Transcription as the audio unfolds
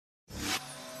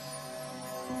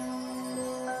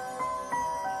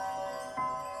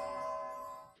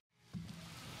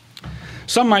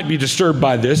Some might be disturbed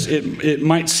by this. It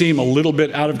might seem a little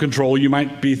bit out of control. You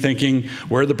might be thinking,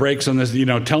 where are the brakes on this?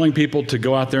 Telling people to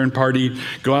go out there and party,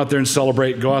 go out there and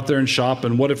celebrate, go out there and shop,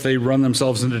 and what if they run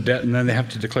themselves into debt and then they have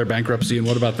to declare bankruptcy, and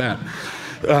what about that?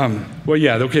 Well,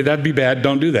 yeah, okay, that'd be bad.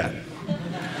 Don't do that.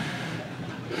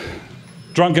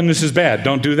 Drunkenness is bad.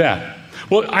 Don't do that.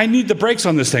 Well, I need the brakes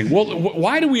on this thing. Well,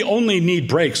 why do we only need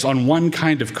brakes on one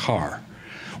kind of car?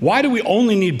 Why do we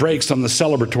only need brakes on the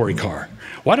celebratory car?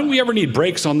 Why don't we ever need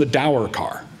brakes on the dour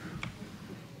car?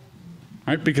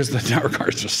 Right? Because the dour car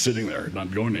is just sitting there,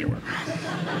 not going anywhere.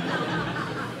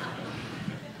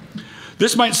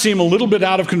 This might seem a little bit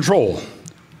out of control,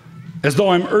 as though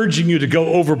I'm urging you to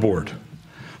go overboard.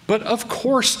 But of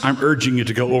course I'm urging you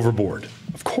to go overboard.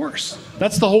 Of course.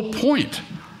 That's the whole point.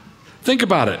 Think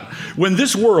about it. When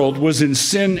this world was in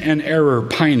sin and error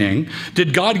pining,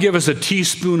 did God give us a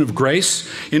teaspoon of grace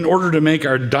in order to make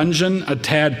our dungeon a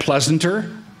tad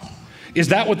pleasanter? Is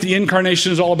that what the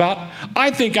incarnation is all about?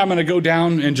 I think I'm going to go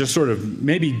down and just sort of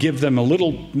maybe give them a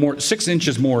little more, 6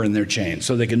 inches more in their chain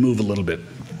so they can move a little bit.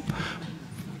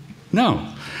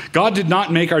 No. God did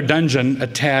not make our dungeon a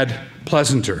tad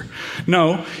pleasanter.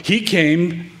 No, he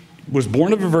came, was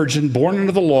born of a virgin, born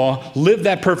under the law, lived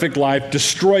that perfect life,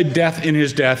 destroyed death in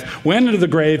his death, went into the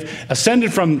grave,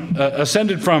 ascended from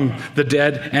the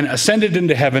dead, and ascended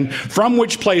into heaven, from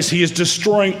which place he is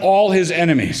destroying all his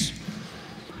enemies.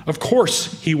 Of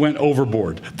course he went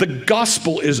overboard. The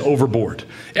gospel is overboard.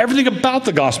 Everything about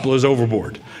the gospel is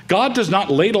overboard. God does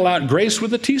not ladle out grace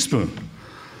with a teaspoon.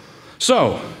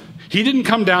 So, he didn't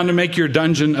come down to make your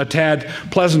dungeon a tad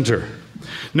pleasanter.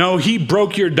 No, he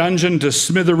broke your dungeon to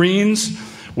smithereens,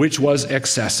 which was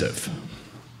excessive.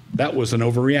 That was an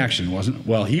overreaction, wasn't it?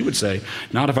 Well, he would say,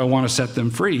 not if I want to set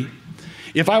them free.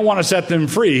 If I want to set them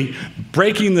free,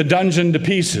 breaking the dungeon to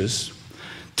pieces,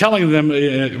 telling them,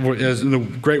 as in the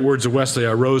great words of Wesley,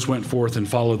 I rose, went forth, and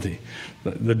followed thee.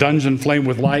 The dungeon flamed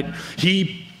with light.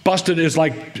 He busted is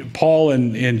like Paul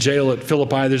in jail at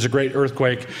Philippi. There's a great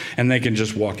earthquake, and they can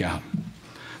just walk out.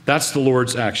 That's the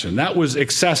Lord's action. That was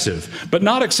excessive, but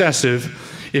not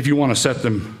excessive if you want to set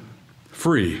them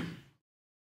free.